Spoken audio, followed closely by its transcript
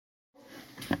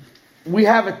we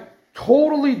have a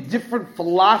totally different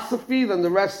philosophy than the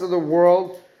rest of the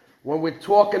world when we're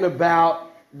talking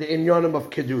about the inyanim of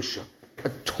Kedusha. A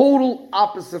total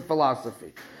opposite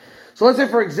philosophy. So let's say,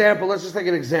 for example, let's just take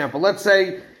an example. Let's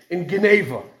say in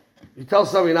Geneva, you tell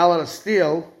somebody you're not allowed to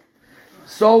steal,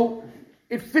 so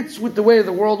it fits with the way of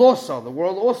the world also. The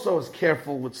world also is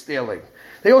careful with stealing.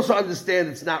 They also understand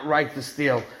it's not right to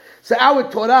steal. So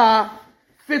our Torah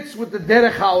fits with the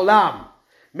Derech HaOlam.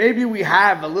 Maybe we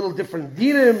have a little different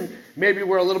dinim, maybe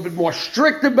we're a little bit more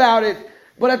strict about it,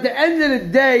 but at the end of the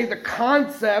day, the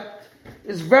concept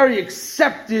is very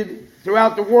accepted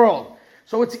throughout the world.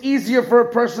 So it's easier for a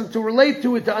person to relate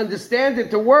to it, to understand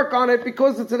it, to work on it,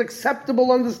 because it's an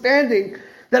acceptable understanding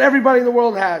that everybody in the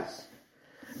world has.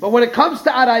 But when it comes to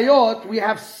Arayot, we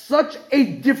have such a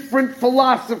different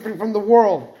philosophy from the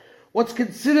world. What's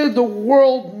considered the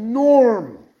world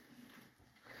norm,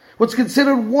 what's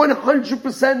considered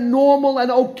 100% normal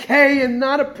and okay and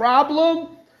not a problem,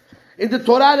 in the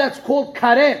Torah that's called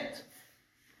karet.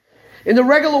 In the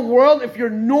regular world, if you're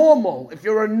normal, if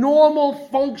you're a normal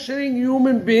functioning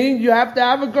human being, you have to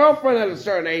have a girlfriend at a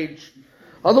certain age.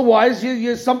 Otherwise,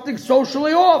 you're something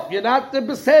socially off. You're not the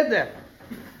beseder.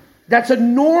 That's a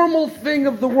normal thing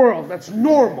of the world. That's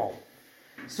normal.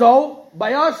 So,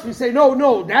 by us, we say,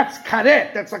 no, that's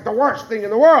karet. That's like the worst thing in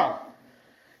the world.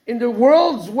 In the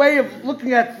world's way of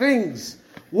looking at things,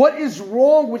 what is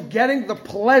wrong with getting the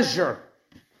pleasure?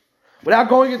 Without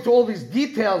going into all these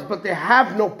details, but they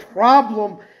have no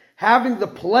problem having the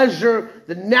pleasure,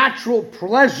 the natural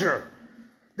pleasure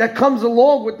that comes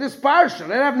along with this parsha.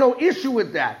 They have no issue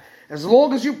with that. As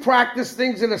long as you practice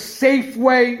things in a safe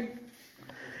way,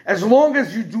 as long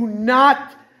as you do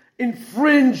not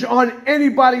infringe on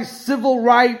anybody's civil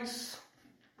rights,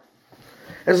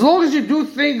 as long as you do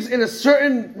things in a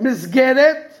certain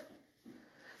misgeret,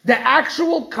 the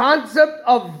actual concept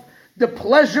of the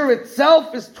pleasure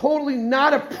itself is totally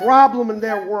not a problem in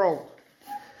their world.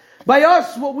 By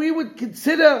us, what we would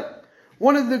consider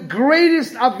one of the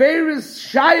greatest Averis,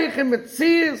 Shaykh and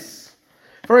Metzias,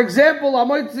 for example,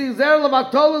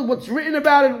 what's written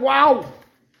about it, wow.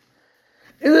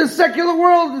 In the secular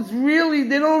world, it's really,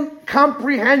 they don't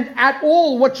comprehend at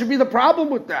all what should be the problem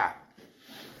with that.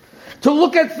 To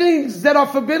look at things that are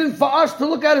forbidden for us to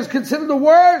look at is considered the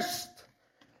worst.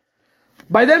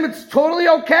 By them, it's totally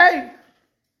okay.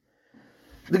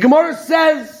 The Gemara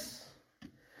says,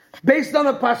 based on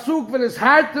a pasuk,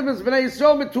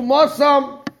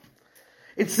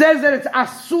 it says that it's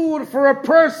asur for a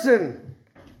person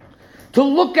to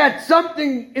look at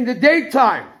something in the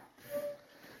daytime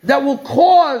that will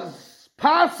cause,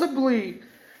 possibly,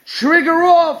 trigger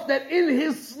off that in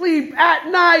his sleep at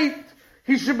night,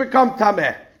 he should become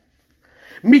tameh.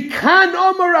 Mikan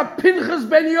Omer Pinchas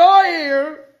ben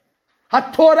Yoir,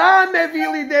 HaTorah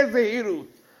mevili dezehirut.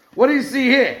 What do you see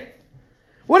here?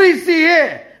 What do you see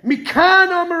here?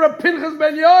 Mikan Omer Pinchas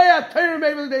ben Yoir, HaTorah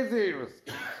mevili dezehirut.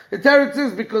 The Torah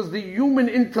says because the human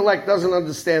intellect doesn't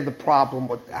understand the problem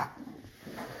with that.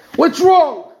 What's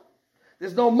wrong?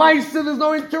 There's no ma'isa, there's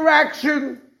no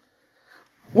interaction.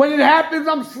 When it happens,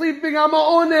 I'm sleeping, I'm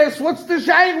honest. What's the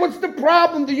shayk? What's the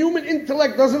problem? The human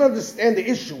intellect doesn't understand the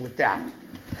issue with that.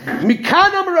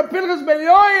 Mikan Omer Pinchas ben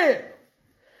Yoir.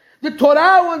 The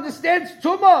Torah understands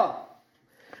Tumah,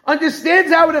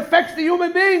 understands how it affects the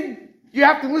human being. You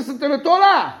have to listen to the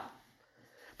Torah.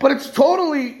 But it's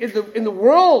totally, in the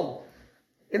world,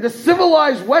 in the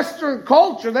civilized Western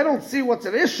culture, they don't see what's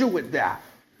an issue with that.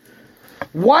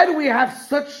 Why do we have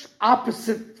such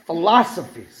opposite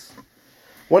philosophies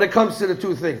when it comes to the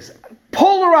two things?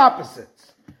 Polar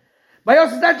opposites. By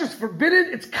us, it's not just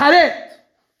forbidden, it's karet.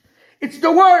 It's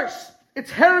the worst.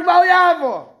 It's hereg val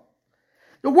yavo.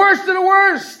 The worst of the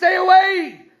worst. Stay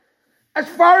away as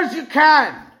far as you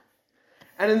can.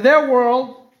 And in their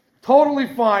world, totally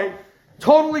fine,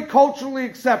 totally culturally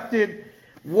accepted.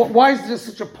 Why is there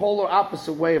such a polar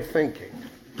opposite way of thinking?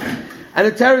 And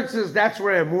the Torah says that's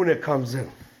where Emunah comes in.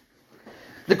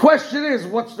 The question is,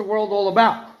 what's the world all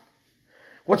about?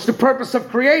 What's the purpose of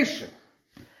creation?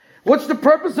 What's the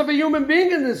purpose of a human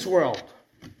being in this world?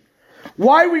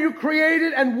 Why were you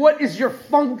created and what is your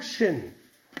function?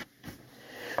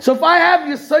 So if I have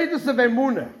Yesodus of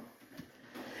Emunah,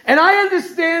 and I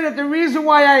understand that the reason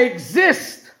why I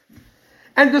exist,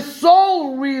 and the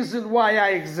sole reason why I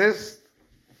exist,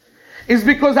 is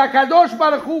because HaKadosh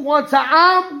Baruch Hu wants a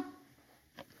Am,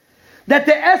 that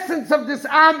the essence of this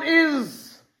Am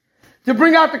is to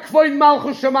bring out the Kvoid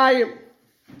Malchus Shamayim.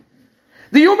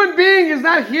 The human being is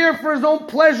not here for his own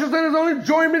pleasures and his own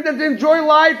enjoyment and to enjoy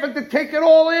life and to take it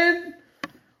all in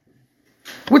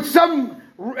with some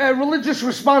religious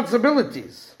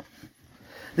responsibilities.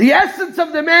 The essence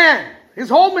of the man, his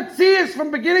whole metzius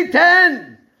from beginning to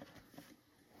end,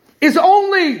 is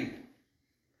only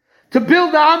to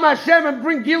build the Am Hashem and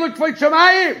bring Giluk for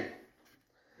Shamayim.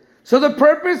 So the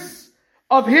purpose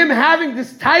of him having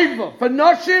this taiva for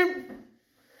Noshim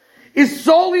is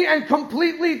solely and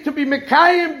completely to be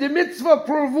Mekayim, the mitzvah,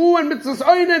 Pruvu, and mitzvahs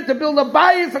oinen, to build a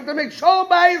bayis, and to make shalom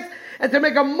bayis, and to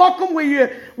make a makom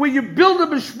where you build a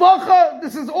mishpacha.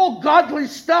 This is all godly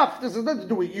stuff. This has nothing to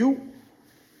do with you.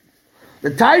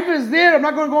 The taiva is there. I'm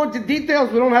not going to go into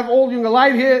details. We don't have all Young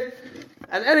Light here.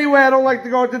 And anyway, I don't like to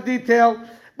go into detail.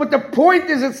 But the point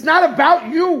is, it's not about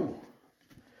you.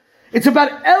 It's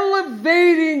about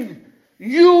elevating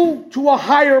you to a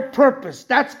higher purpose.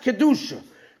 That's Kedusha.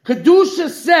 Kedusha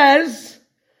says,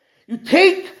 you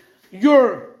take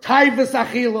your taivas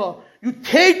achila, you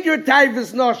take your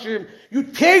taivas noshim, you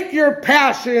take your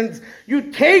passions,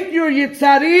 you take your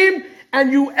yitzarim,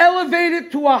 and you elevate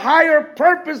it to a higher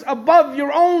purpose above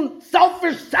your own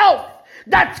selfish self.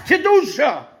 That's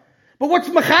Kedusha. But what's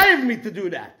mechayev me to do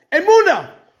that?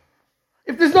 Emunah.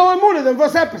 If there's no emunah, then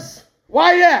what's happens?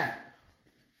 Why yeah?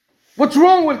 What's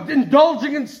wrong with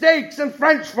indulging in steaks and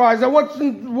French fries? And what's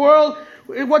in the world?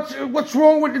 What's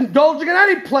wrong with indulging in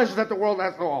any pleasure that the world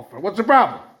has to offer? What's the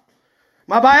problem?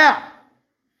 Mabaya.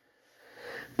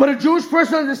 But a Jewish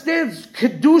person understands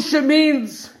Kedusha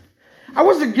means I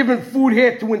wasn't given food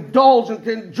here to indulge and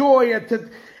to enjoy and to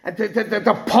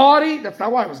party. That's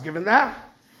not why I was given that.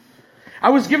 I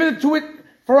was given it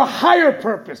for a higher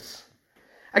purpose.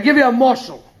 I give you a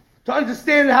marshal to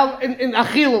understand how in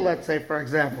Achila, let's say, for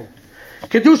example.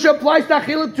 Kedusha applies to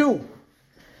Achila too.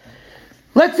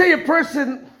 Let's say a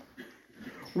person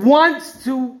wants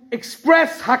to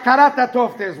express Hakarat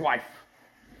Hatov to his wife.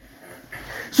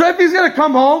 So if he's going to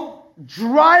come home,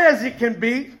 dry as he can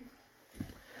be,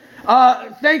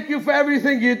 thank you for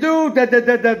everything you do,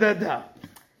 It's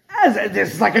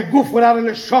like a goof without a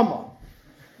neshama.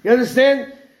 You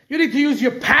understand? You need to use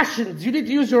your passions, you need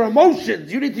to use your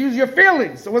emotions, you need to use your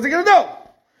feelings. So what's he going to do?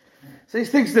 So he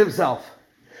thinks to himself,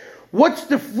 what's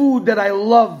the food that I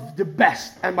love the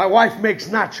best and my wife makes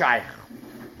not shaykh?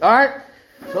 Alright?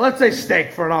 So let's say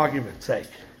steak for an argument's sake.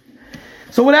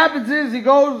 So what happens is he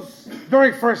goes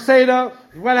during first Seder,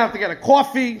 he went out to get a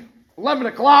coffee, 11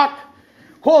 o'clock,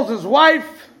 calls his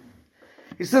wife.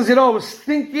 He says, I was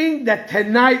thinking that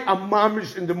tonight I'm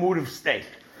mamish in the mood of steak.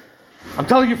 I'm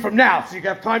telling you from now, so you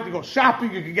have time to go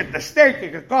shopping, you can get the steak, you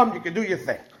can come, you can do your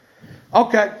thing.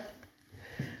 Okay.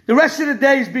 The rest of the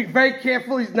day he's being very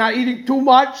careful, he's not eating too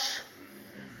much,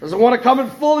 doesn't want to come in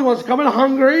full, he wants to come in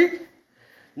hungry.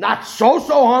 Not so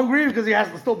hungry because he has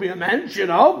to still be a mensch,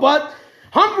 but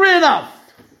hungry enough.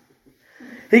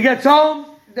 He gets home,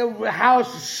 the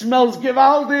house smells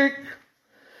gewaldig,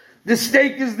 the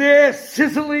steak is there,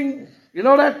 sizzling. You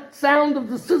know that sound of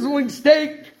the sizzling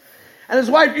steak? And his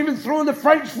wife even throwing the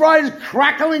French fries,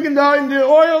 crackling in the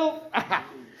oil.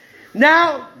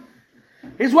 Now,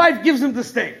 his wife gives him the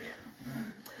steak.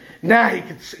 Now he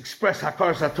can express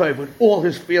Hakaras HaTov with all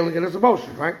his feeling and his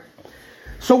emotion, right?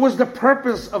 So was the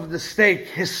purpose of the steak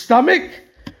his stomach?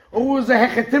 Or was the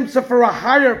hechetimsa for a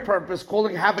higher purpose,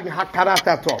 having Hakarat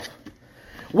HaTov?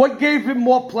 What gave him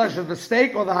more pleasure, the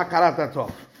steak or the Hakarat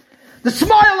HaTov? The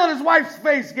smile on his wife's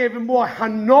face gave him more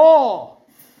hano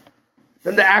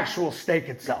than the actual steak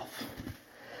itself.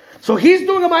 So he's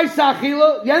doing a Ma'aseh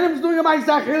Achila, Yenim's doing a Ma'aseh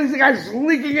Achila, he's the guy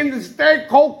leaking in the steak,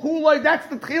 cold Kool-Aid, that's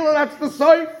the Tchila, that's the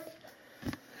Soif.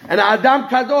 And Adam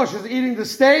Kadosh is eating the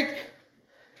steak,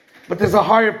 but there's a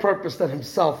higher purpose than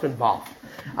himself involved.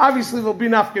 Obviously there'll be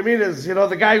nafkaminas,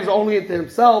 the guy who's only into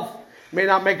himself may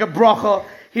not make a bracha,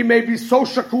 he may be so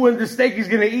shaku in the steak, he's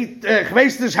going to eat,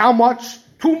 how much?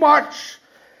 Too much.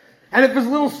 And if his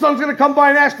little son's going to come by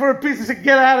and ask for a piece, he said,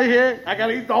 get out of here. I got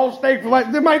to eat the whole steak for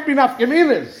life. There might be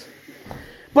nafkaminas.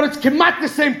 But it's kemat the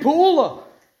same pula.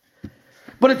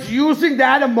 But it's using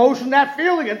that emotion, that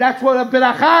feeling. And that's what a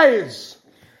beracha is.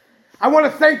 I want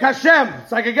to thank Hashem.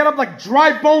 So I can get up like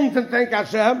dry bones and thank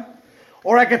Hashem.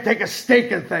 Or I can take a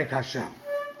steak and thank Hashem.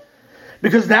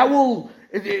 Because that will,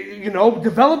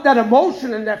 develop that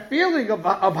emotion and that feeling of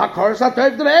Hakaras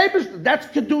HaTov to the Eibishter. That's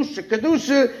Kedusha.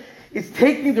 Kedusha is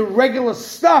taking the regular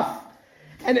stuff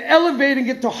and elevating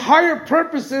it to higher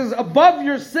purposes above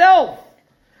yourself.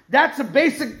 That's a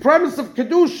basic premise of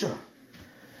Kedusha.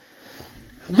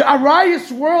 The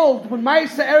Arayis world, when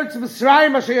Ma'aseh Eretz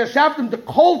Mitzrayim, Asher Yashavtim, the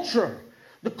culture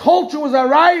was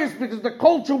Arayis because the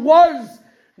culture was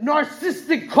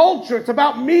narcissistic culture. It's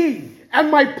about me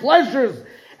and my pleasures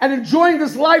and enjoying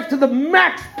this life to the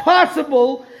max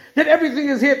possible, that everything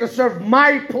is here to serve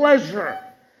my pleasure.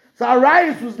 So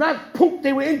Arayis was not punk,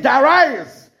 they were into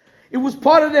Arayis. It was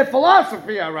part of their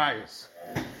philosophy, Arayas.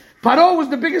 Paro was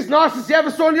the biggest narcissist you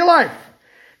ever saw in your life.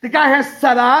 The guy has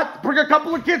tzarat, bring a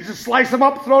couple of kids, just slice them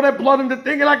up, throw their blood in the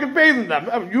thing, and I can bathe in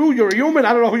them. You're a human,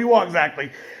 I don't know who you are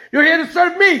exactly. You're here to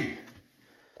serve me.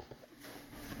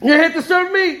 You're here to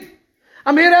serve me.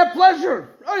 I'm here to have pleasure.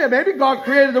 Oh yeah, maybe God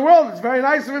created the world. It's very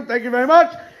nice of him, thank you very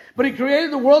much. But he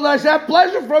created the world and I should have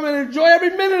pleasure from it and enjoy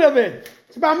every minute of it.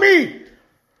 It's about me.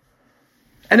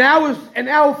 And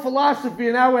our philosophy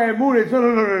and our emunah is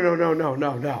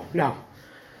no.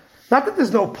 Not that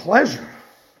there's no pleasure.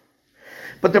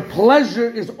 But the pleasure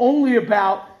is only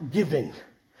about giving.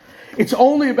 It's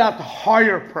only about the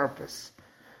higher purpose.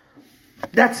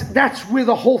 That's where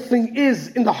the whole thing is,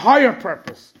 in the higher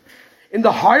purpose. In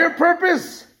the higher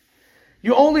purpose,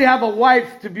 you only have a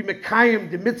wife to be mekayim,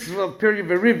 the mitzvah of Peri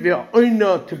Verivya,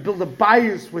 oina, to build a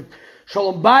bias with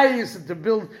shalom bias, and to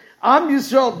build Am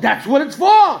Yisrael. That's what it's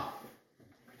for.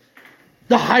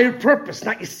 The higher purpose,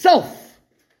 not yourself.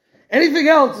 Anything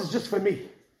else is just for me.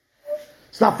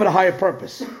 It's not for the higher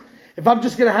purpose. If I'm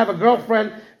just going to have a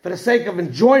girlfriend for the sake of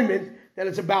enjoyment, then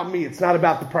it's about me. It's not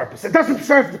about the purpose. It doesn't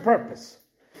serve the purpose.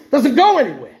 It doesn't go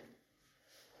anywhere.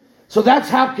 So that's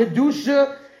how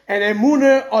Kedusha and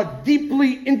Emunah are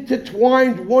deeply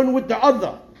intertwined one with the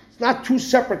other. It's not two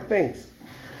separate things.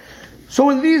 So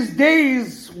in these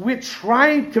days, we're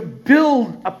trying to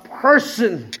build a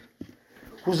person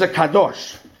who's a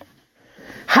Kadosh.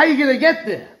 How are you going to get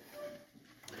there?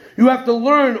 You have to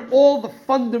learn all the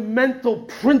fundamental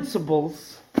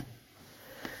principles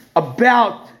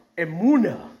about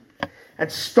Emunah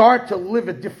and start to live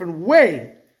a different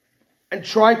way and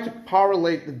try to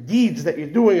correlate the deeds that you're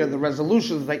doing and the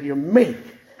resolutions that you make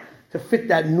to fit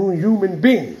that new human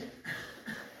being.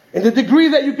 In the degree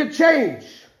that you could change,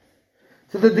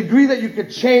 to the degree that you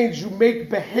could change, you make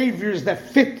behaviors that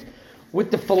fit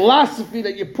with the philosophy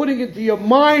that you're putting into your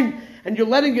mind, and you're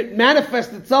letting it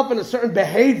manifest itself in a certain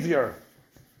behavior.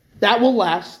 That will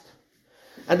last.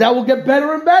 And that will get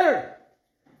better and better.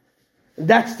 And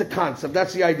that's the concept.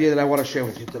 That's the idea that I want to share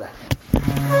with you today.